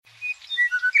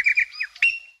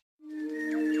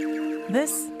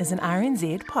This is an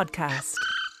RNZ podcast.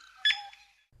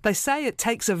 They say it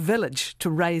takes a village to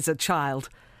raise a child.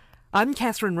 I'm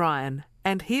Catherine Ryan,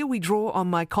 and here we draw on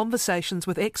my conversations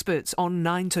with experts on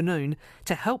 9 to Noon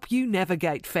to help you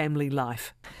navigate family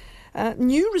life.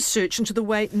 New research into the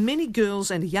way many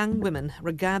girls and young women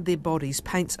regard their bodies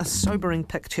paints a sobering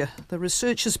picture. The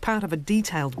research is part of a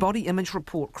detailed body image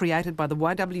report created by the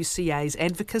YWCA's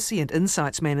Advocacy and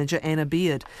Insights Manager, Anna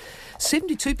Beard.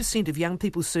 72% of young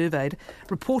people surveyed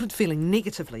reported feeling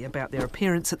negatively about their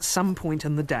appearance at some point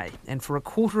in the day, and for a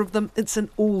quarter of them, it's an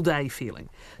all-day feeling.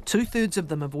 2/3 of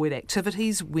them avoid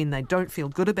activities when they don't feel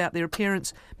good about their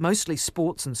appearance, mostly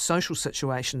sports and social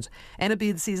situations. Anna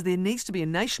Beard says there needs to be a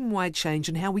nationwide change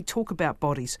in how we talk about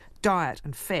bodies, diet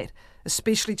and fat,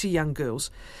 especially to young girls.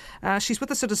 She's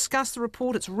with us to discuss the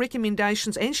report, its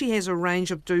recommendations, and she has a range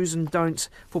of do's and don'ts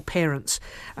for parents.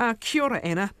 Kia ora,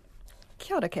 Anna.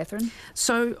 Kia ora, Catherine.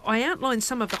 So I outlined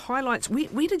some of the highlights.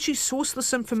 Where did you source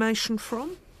this information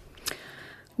from?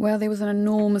 Well, there was an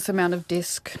enormous amount of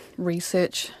desk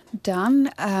research done.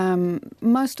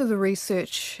 Most of the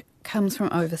research comes from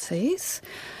overseas.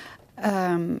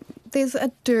 There's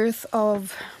a dearth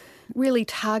of really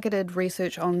targeted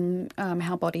research on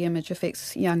how body image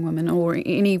affects young women or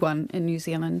anyone in New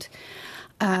Zealand.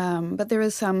 But there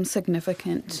is some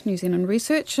significant New Zealand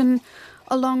research, and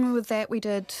along with that we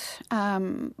did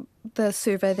the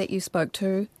survey that you spoke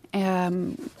to,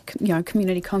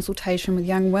 community consultation with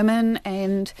young women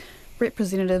and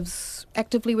representatives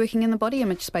actively working in the body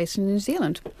image space in New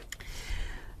Zealand.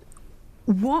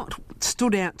 What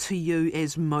stood out to you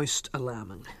as most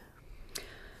alarming?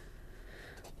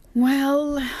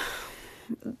 Well,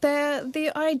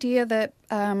 the idea that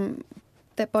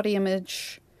that body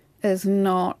image is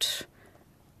not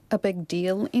a big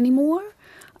deal anymore,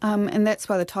 and that's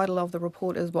why the title of the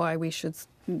report is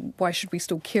why should we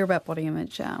still care about body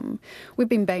image? We've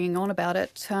been banging on about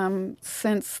it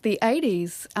since the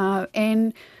 80s,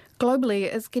 and globally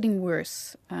it's getting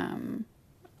worse,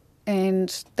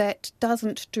 and that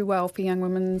doesn't do well for young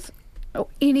women's or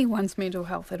anyone's mental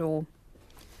health at all.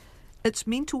 It's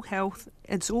mental health.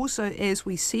 It's also, as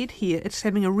we said here, it's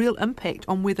having a real impact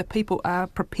on whether people are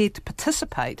prepared to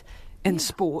participate in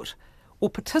sport or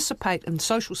participate in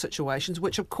social situations,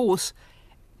 which, of course,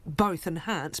 both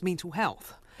enhance mental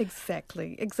health.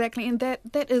 Exactly. And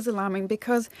that is alarming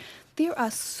because there are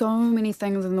so many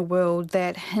things in the world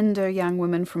that hinder young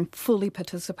women from fully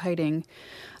participating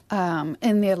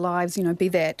in their lives, be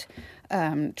that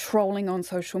trolling on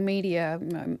social media,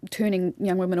 turning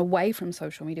young women away from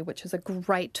social media, which is a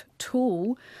great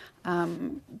tool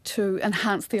to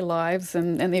enhance their lives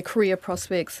and their career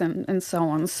prospects and so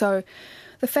on. So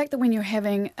the fact that when you're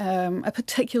having a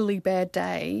particularly bad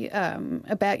day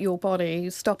about your body,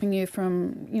 stopping you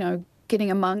from,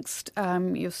 getting amongst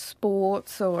your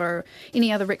sports or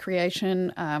any other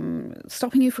recreation,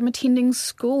 stopping you from attending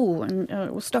school and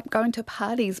or stop going to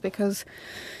parties because,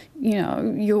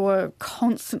 you're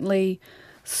constantly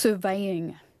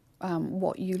surveying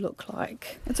what you look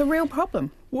like. It's a real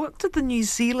problem. What did the New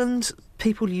Zealand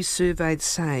people you surveyed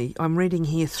say? I'm reading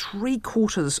here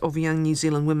 3/4 of young New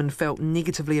Zealand women felt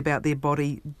negatively about their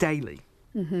body daily.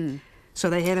 Mm-hmm. So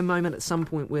they had a moment at some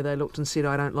point where they looked and said,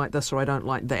 I don't like this or I don't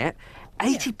like that.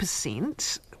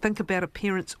 80% think about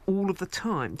appearance all of the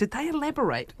time. Did they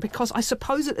elaborate? Because I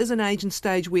suppose it is an age and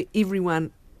stage where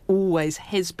everyone always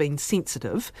has been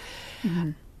sensitive.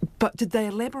 Mm-hmm. But did they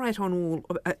elaborate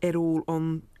at all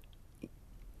on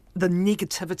the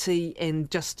negativity and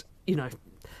just,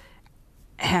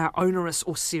 how onerous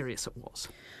or serious it was?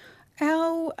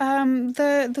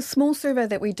 The small survey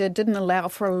that we didn't allow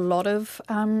for a lot of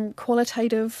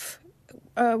qualitative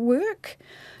work.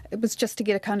 It was just to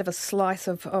get a kind of a slice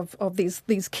of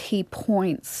these key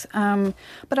points.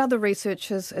 But other research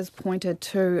has pointed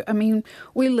to,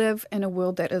 we live in a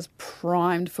world that is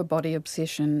primed for body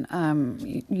obsession.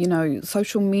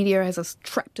 Social media has us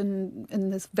trapped in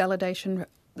this validation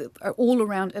all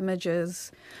around images.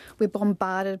 We're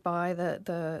bombarded by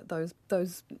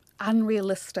those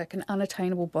unrealistic and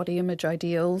unattainable body image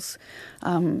ideals. We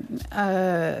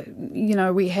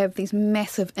have these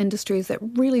massive industries that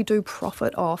really do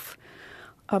profit off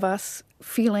of us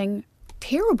feeling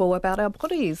terrible about our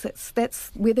bodies.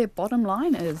 That's where their bottom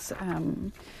line is,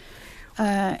 and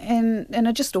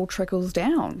it just all trickles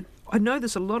down. I know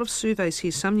there's a lot of surveys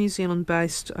here, some New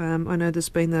Zealand-based. I know there's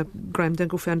been the Graham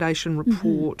Dingle Foundation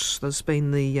report. Mm-hmm. There's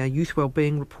been the Youth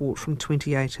Wellbeing report from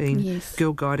 2018, yes.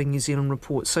 Girl Guiding New Zealand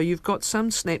report. So you've got some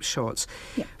snapshots.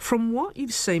 Yeah. From what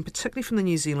you've seen, particularly from the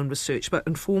New Zealand research, but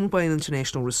informed by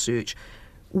international research,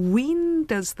 when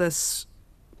does this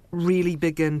really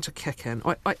begin to kick in?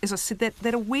 As I said,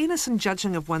 that awareness and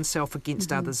judging of oneself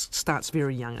against others starts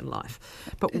very young in life.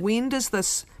 But when does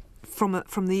this, from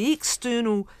the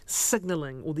external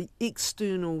signalling or the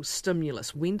external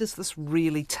stimulus, when does this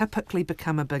really typically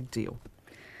become a big deal?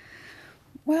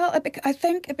 Well, I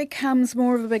think it becomes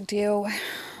more of a big deal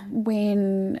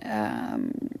when I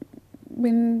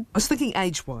was thinking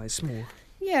age-wise more.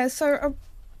 Yeah, so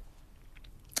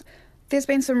there's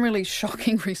been some really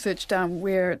shocking research done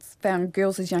where it's found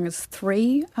girls as young as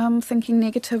 3 thinking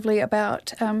negatively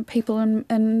about people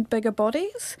in bigger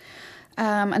bodies.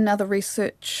 Another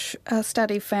research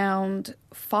study found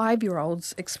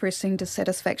 5-year-olds expressing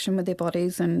dissatisfaction with their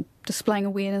bodies and displaying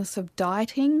awareness of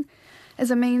dieting as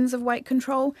a means of weight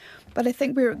control. But I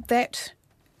think that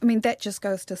just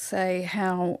goes to say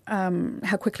how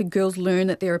quickly girls learn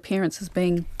that their appearance is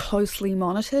being closely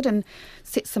monitored and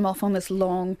sets them off on this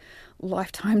long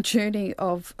lifetime journey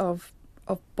of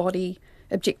body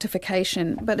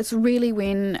objectification. But it's really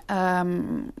when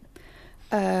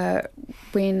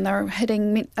they're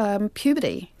hitting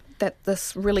puberty that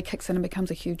this really kicks in and becomes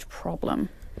a huge problem.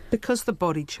 Because the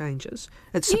body changes,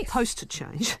 it's supposed to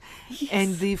change,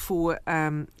 and therefore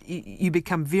you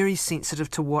become very sensitive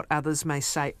to what others may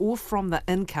say, or from the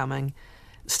incoming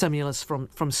stimulus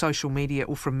from social media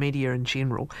or from media in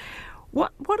general.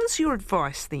 What is your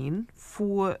advice then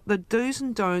for the do's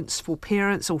and don'ts for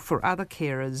parents or for other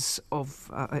carers of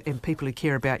and people who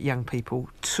care about young people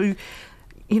to,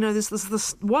 there's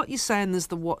this what you say and there's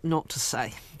the what not to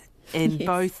say. And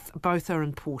both are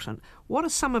important. What are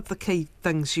some of the key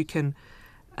things you can...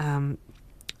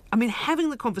 having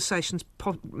the conversations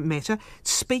matter.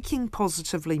 Speaking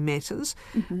positively matters.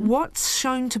 Mm-hmm. What's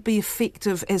shown to be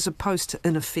effective as opposed to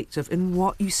ineffective in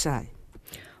what you say?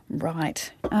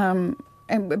 Right. And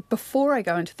before I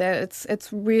go into that,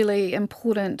 it's really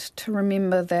important to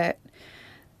remember that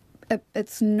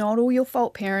it's not all your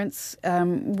fault, parents.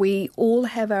 We all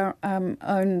have our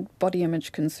own body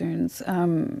image concerns.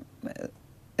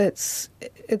 It's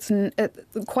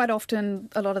quite often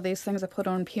a lot of these things are put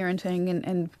on parenting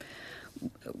and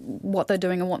what they're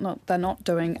doing and what they're not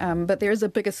doing. But there is a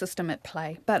bigger system at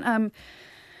play. But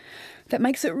that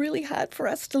makes it really hard for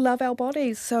us to love our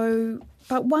bodies.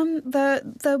 But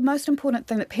the most important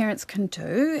thing that parents can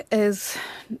do is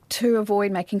to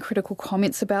avoid making critical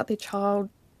comments about their child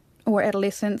or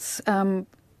adolescents,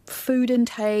 food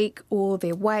intake or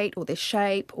their weight or their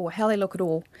shape or how they look at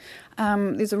all.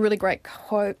 There's a really great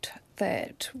quote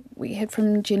that we had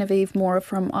from Genevieve Mora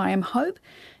from I Am Hope,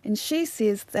 and she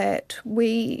says that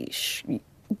we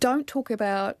don't talk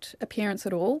about appearance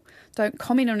at all, don't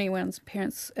comment on anyone's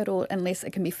appearance at all unless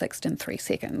it can be fixed in 3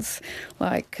 seconds,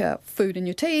 like food in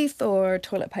your teeth or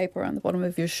toilet paper on the bottom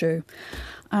of your shoe.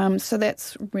 So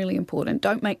that's really important.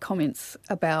 Don't make comments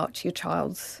about your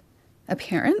child's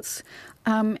appearance,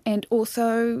 and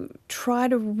also try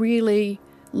to really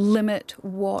limit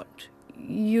what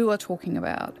you are talking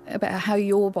about how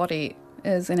your body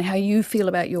is and how you feel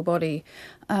about your body,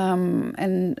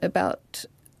 and about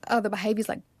other behaviours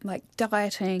like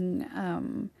dieting.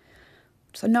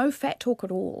 So no fat talk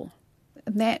at all.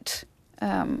 And that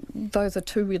those are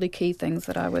 2 really key things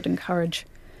that I would encourage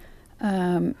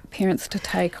parents to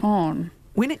take on.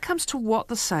 When it comes to what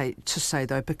to say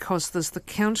though, because there's the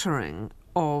countering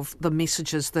of the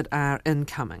messages that are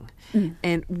incoming,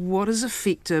 and what is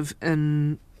effective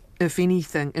in, if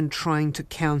anything, in trying to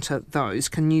counter those?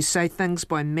 Can you say things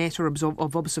by matter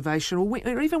of observation, or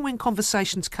even when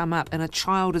conversations come up and a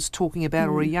child is talking about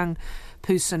or a young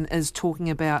person is talking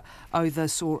about, oh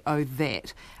this or oh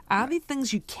that? Are there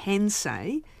things you can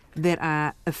say that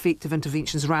are effective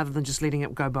interventions rather than just letting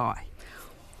it go by?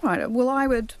 Right. Well, I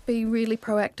would be really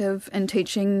proactive in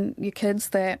teaching your kids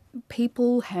that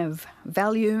people have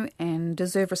value and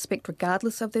deserve respect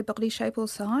regardless of their body shape or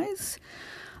size.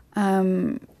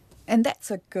 And that's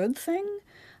a good thing.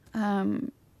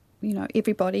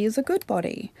 Everybody is a good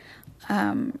body.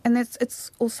 And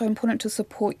it's also important to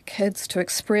support kids to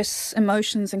express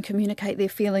emotions and communicate their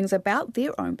feelings about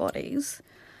their own bodies,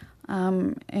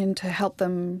 and to help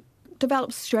them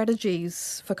develop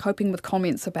strategies for coping with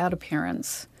comments about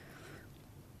appearance.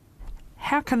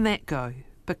 How can that go?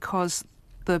 Because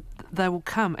they will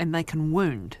come and they can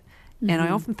wound. And I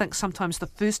often think sometimes the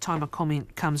first time a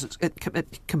comment comes,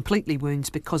 it completely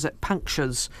wounds because it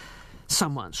punctures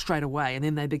someone straight away, and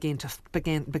then they begin to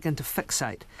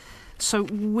fixate. So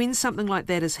when something like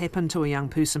that has happened to a young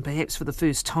person, perhaps for the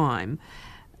first time,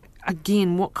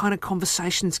 again, what kind of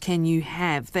conversations can you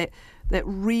have that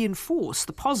reinforce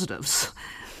the positives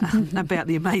about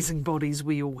the amazing bodies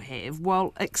we all have,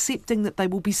 while accepting that they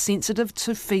will be sensitive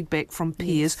to feedback from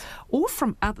peers or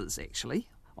from others, actually,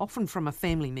 often from a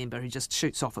family member who just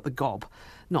shoots off at the gob,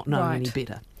 not knowing any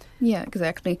better. Yeah,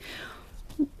 exactly.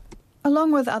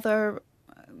 Along with other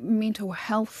mental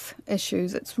health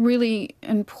issues, it's really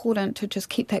important to just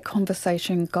keep that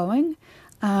conversation going,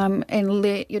 and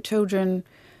let your children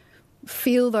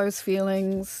feel those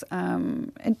feelings,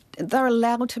 and they're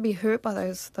allowed to be hurt by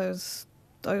those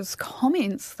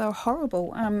comments. They're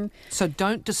horrible. So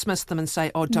don't dismiss them and say,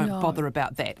 oh, don't bother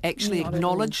about that. Actually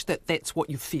acknowledge that that's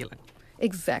what you're feeling.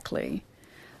 Exactly.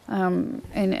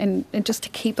 And just to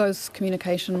keep those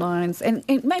communication lines, and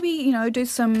maybe,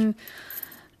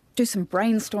 do some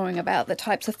brainstorming about the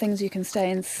types of things you can say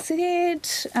instead,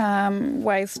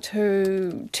 ways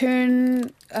to turn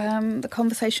the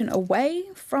conversation away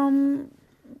from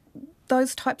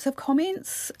those types of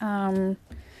comments. But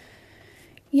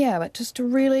just to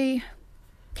really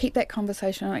keep that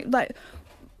conversation. Like,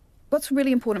 what's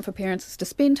really important for parents is to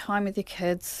spend time with your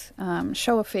kids,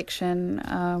 show affection,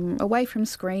 away from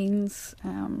screens,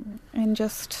 and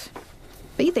just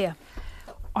be there.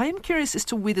 I am curious as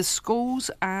to whether schools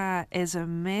are, as a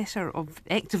matter of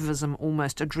activism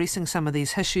almost, addressing some of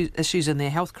these issues in their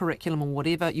health curriculum or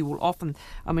whatever. You will often,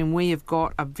 we have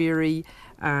got a very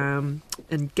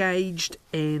engaged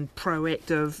and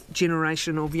proactive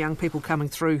generation of young people coming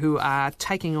through who are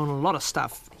taking on a lot of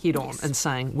stuff head on and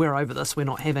saying, we're over this, we're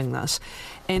not having this.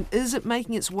 And is it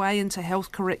making its way into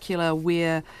health curricula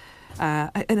where,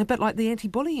 and a bit like the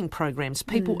anti-bullying programs,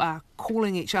 people are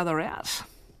calling each other out?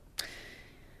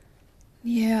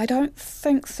 Yeah, I don't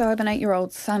think so. I have an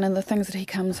 8-year-old son, and the things that he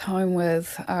comes home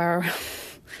with are,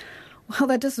 well,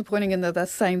 they're disappointing, and they're the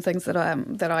same things that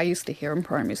I used to hear in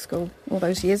primary school all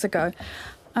those years ago.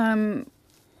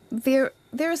 There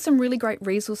are some really great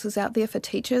resources out there for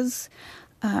teachers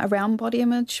around body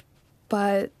image,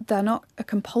 but they're not a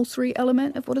compulsory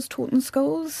element of what is taught in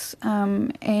schools,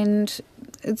 and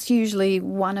it's usually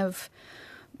one of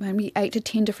maybe 8 to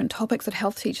 10 different topics that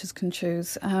health teachers can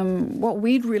choose. What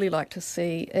we'd really like to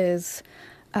see is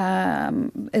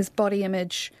body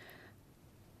image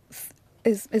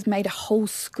is made a whole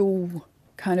school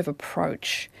kind of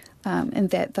approach, and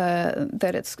that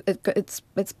it's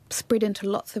spread into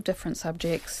lots of different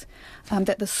subjects.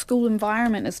 That the school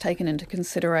environment is taken into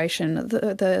consideration.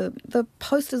 The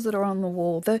posters that are on the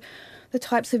wall, the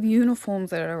types of uniforms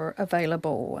that are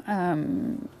available.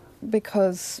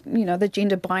 Because, the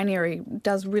gender binary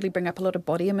does really bring up a lot of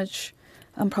body image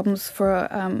problems for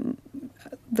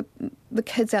the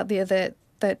kids out there that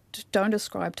don't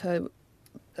ascribe to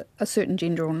a certain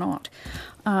gender or not.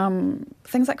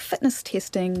 Things like fitness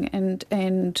testing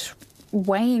and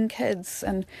weighing kids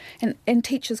and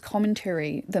teachers'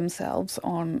 commentary themselves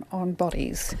on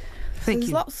bodies. Thank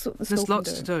you. There's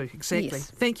lots to do, exactly. Yes.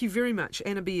 Thank you very much,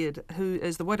 Anna Beard, who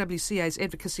is the YWCA's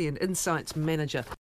Advocacy and Insights Manager.